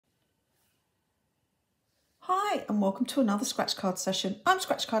Hi and welcome to another scratch card session. I'm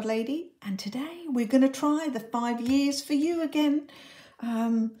Scratch Card Lady and today we're going to try the 5 years for you again.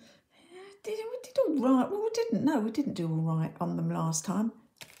 We did all right. Well, we didn't do all right on them last time.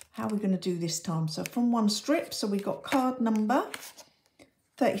 How are we going to do this time? So from one strip, so we got card number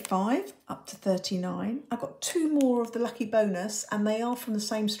 35 up to 39. I got 2 more of the lucky bonus and they are from the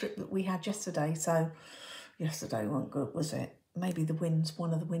same strip that we had yesterday. So yesterday wasn't good, was it? Maybe the wins,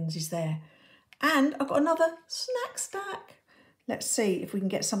 one of the wins is there. And I've got another snack stack. Let's see if we can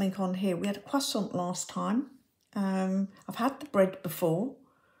get something on here. We had a croissant last time. I've had the bread before.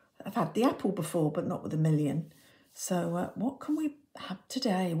 I've had the apple before, but not with a million. So what can we have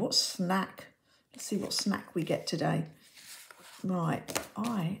today? What snack? Let's see what snack we get today. Right,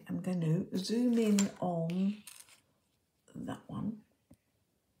 I am going to zoom in on that one.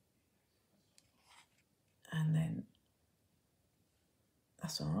 And then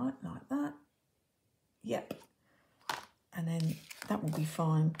that's all right, like that. Yep, and then that will be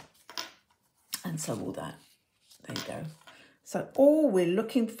fine, and so will that. There you go. So all we're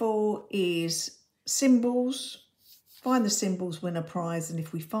looking for is symbols. Find the symbols, win a prize, and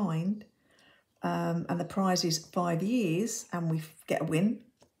if we find, and the prize is 5 years, and we get a win,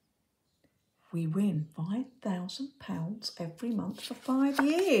 we win £5,000 every month for 5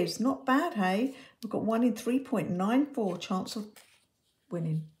 years. Not bad, hey? We've got 1 in 3.94 chance of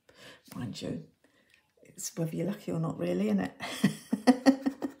winning, mind you. It's whether you're lucky or not, really, isn't it?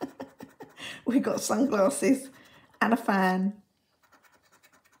 We've got sunglasses and a fan.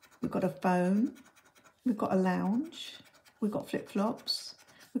 We've got a phone. We've got a lounge. We've got flip-flops.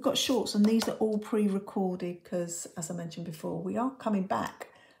 We've got shorts, and these are all pre-recorded because, as I mentioned before, we are coming back.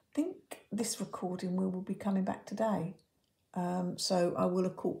 I think this recording we will be coming back today. So I will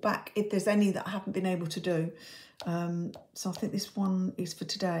have caught back if there's any that I haven't been able to do. So I think this one is for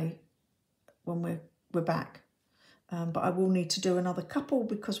today when we're back. But I will need to do another couple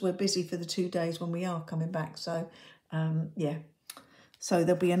because we're busy for the 2 days when we are coming back. So, yeah. So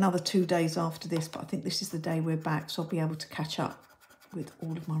there'll be another 2 days after this, but I think this is the day we're back, so I'll be able to catch up with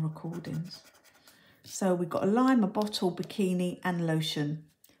all of my recordings. So we've got a lime, a bottle, bikini and lotion.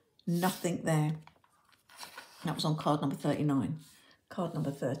 Nothing there. That was on card number 39. Card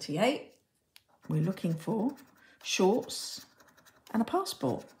number 38, we're looking for shorts and a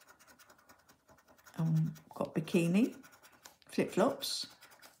passport. Got bikini, flip-flops,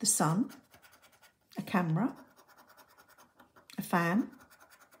 the sun, a camera, a fan,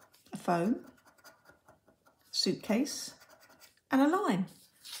 a phone, suitcase, and a line.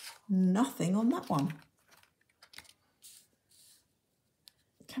 Nothing on that one.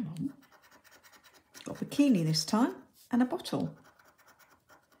 Come on. Got a bikini this time and a bottle.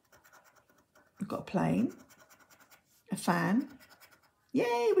 We've got a plane, a fan.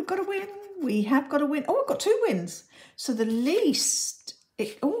 Yay, we've got a win. We have got a win. Oh, I've got 2 wins. So the least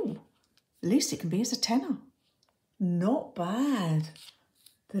it can be is a tenner. Not bad.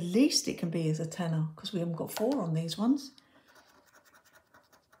 The least it can be is a tenner because we haven't got 4 on these ones.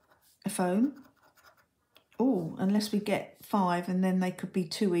 A phone. Oh, unless we get 5 and then they could be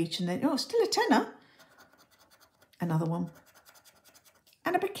 2 each and then, still a tenner. Another one.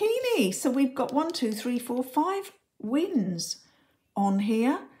 And a bikini. So we've got 1, 2, 3, 4, 5 wins on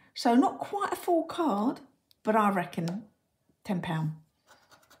here. So not quite a full card, but I reckon £10.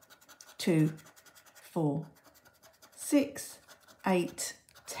 2, 4, 6, 8,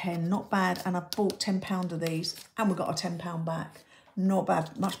 10. Not bad. And I bought £10 of these and we got a £10 back. Not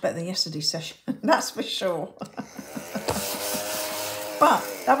bad. Much better than yesterday's session. That's for sure. But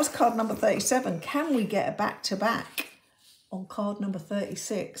that was card number 37. Can we get a back-to-back on card number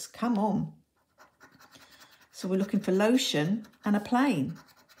 36? Come on. So we're looking for lotion and a plane.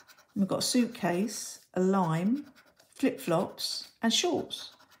 We've got a suitcase, a lime, flip-flops and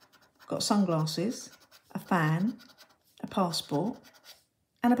shorts. We've got sunglasses, a fan, a passport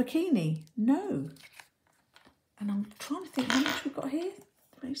and a bikini. No. And I'm trying to think how much we've got here.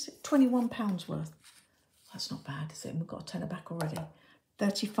 £21 worth. That's not bad, is it? And we've got a tenner back already.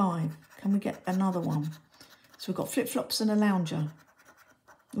 35. Can we get another one? So we've got flip-flops and a lounger.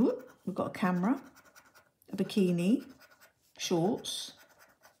 Ooh, we've got a camera, a bikini, shorts,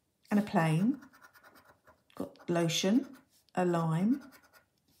 and a plane. Got lotion, a lime,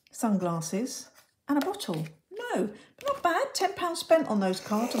 sunglasses, and a bottle. No, but not bad. £10 spent on those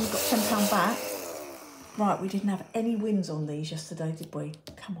cards, and we've got £10 back. Right, we didn't have any wins on these yesterday, did we?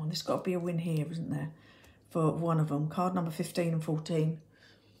 Come on, there's got to be a win here, isn't there? For one of them, card number 15 and 14.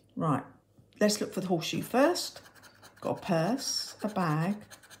 Right, let's look for the horseshoe first. Got a purse, a bag,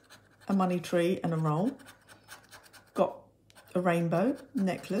 a money tree, and a roll. Got a rainbow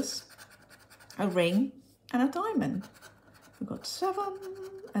necklace, a ring, and a diamond. We've got 7,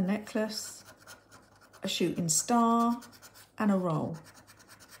 a necklace, a shooting star, and a roll.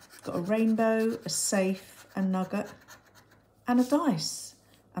 We've got a rainbow, a safe, a nugget, and a dice.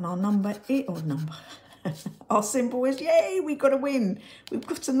 And our our symbol is, yay, we got a win. We've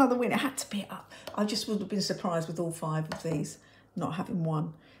got another win. It had to be up. I just would have been surprised with all 5 of these, not having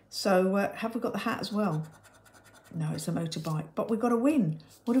one. So have we got the hat as well? No, it's a motorbike, but we've got a win.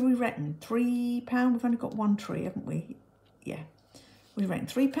 What do we reckon? £3? We've only got 1 tree, haven't we? Yeah. We reckon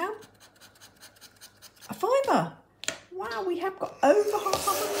 £3? A £5. Wow, we have got over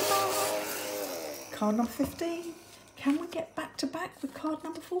 £500. Card number 15. Can we get back to back with card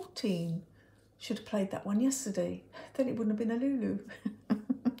number 14? Should have played that one yesterday. Then it wouldn't have been a Lulu.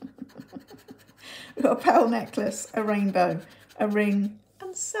 We've got a pearl necklace, a rainbow, a ring,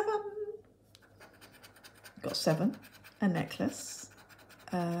 and 7. We've got 7, a necklace,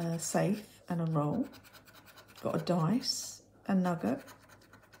 a safe, and a roll. We've got a dice, a nugget,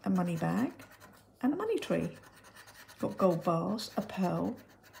 a money bag, and a money tree. We've got gold bars, a pearl,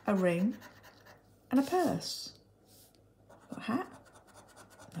 a ring, and a purse. Got a hat.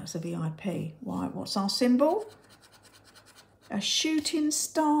 That's a VIP. Right, what's our symbol? A shooting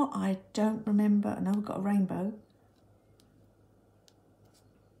star. I don't remember. No, we've got a rainbow.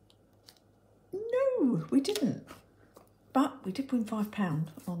 No, we didn't. But we did win £5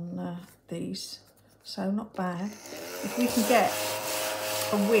 on these. So not bad. If we can get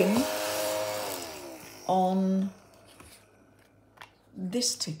a win on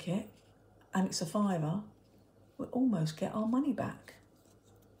this ticket and it's a £5, we'll almost get our money back.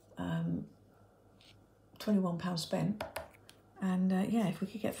 £21 spent. And yeah, if we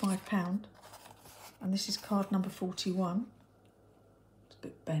could get £5, and this is card number 41. It's a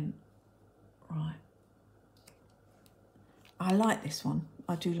bit bent. Right. I like this one.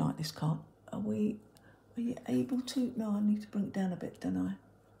 I do like this card. Are you able to? No, I need to bring it down a bit, don't I?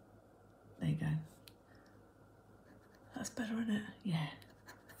 There you go. That's better, isn't it? Yeah.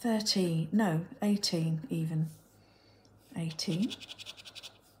 13, no, 18 even. 18.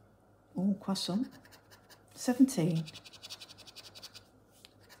 Oh, croissant. 17.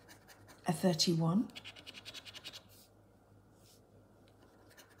 A 31.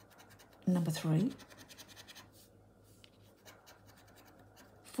 Number 3.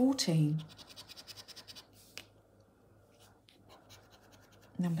 14.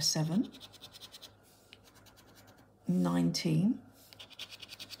 Number 7. 19.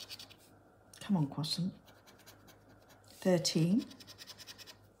 Come on, croissant. 13.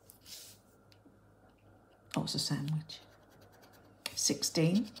 Oh, it's a sandwich.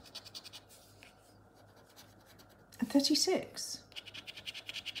 16. And 36.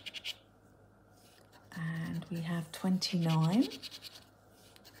 And we have 29.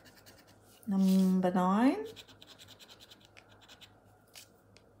 Number 9.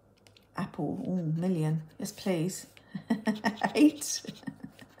 Apple. Oh, million. Yes, please. 8.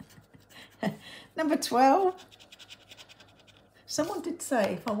 Number 12. Someone did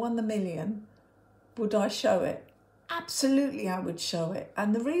say, if I won the million, would I show it? Absolutely, I would show it.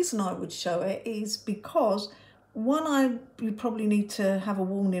 And the reason I would show it is because, one, you probably need to have a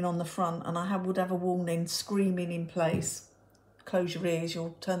warning on the front, and I would have a warning screaming in place. Close your ears,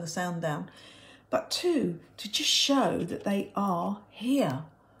 you'll turn the sound down. But 2, to just show that they are here.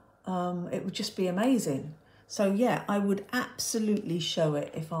 It would just be amazing. So yeah, I would absolutely show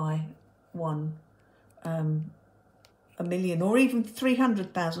it if I won a million, or even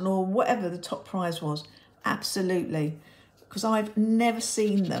 300,000, or whatever the top prize was. Absolutely, because I've never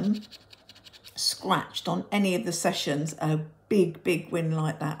seen them scratched on any of the sessions. A big win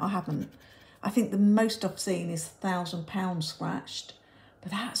like that, I haven't. I think the most I've seen is £1,000 scratched,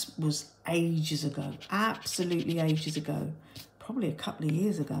 but that was ages ago, absolutely ages ago, probably a couple of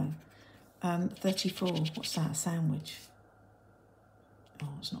years ago. 34, what's that, a sandwich? Oh,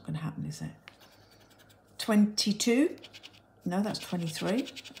 it's not going to happen, is it? 22, no, that's 23,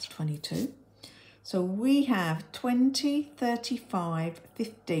 that's 22. So we have 20, 35,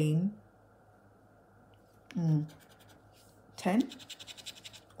 15, 10,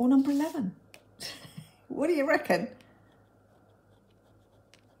 or number 11. What do you reckon?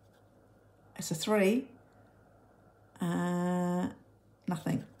 It's a 3.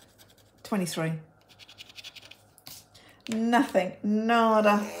 Nothing. 23. Nothing.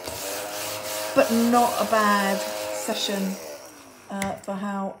 Nada. But not a bad session for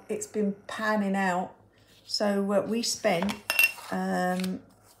how it's been panning out. So we spent 10,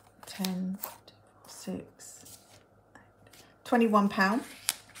 6, £21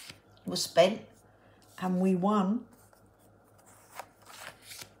 was spent, and we won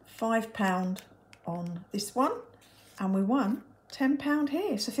 £5 on this one, and we won £10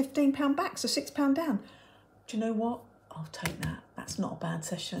 here, so £15 back, so £6 down. Do you know what? I'll take that. That's not a bad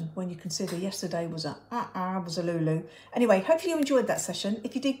session when you consider yesterday was a Lulu. Anyway, hopefully you enjoyed that session.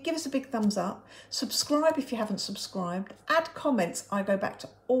 If you did, give us a big thumbs up. Subscribe if you haven't subscribed. Add comments. I go back to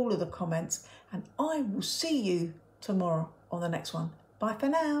all of the comments, and I will see you tomorrow on the next one. Bye for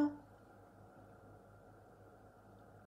now.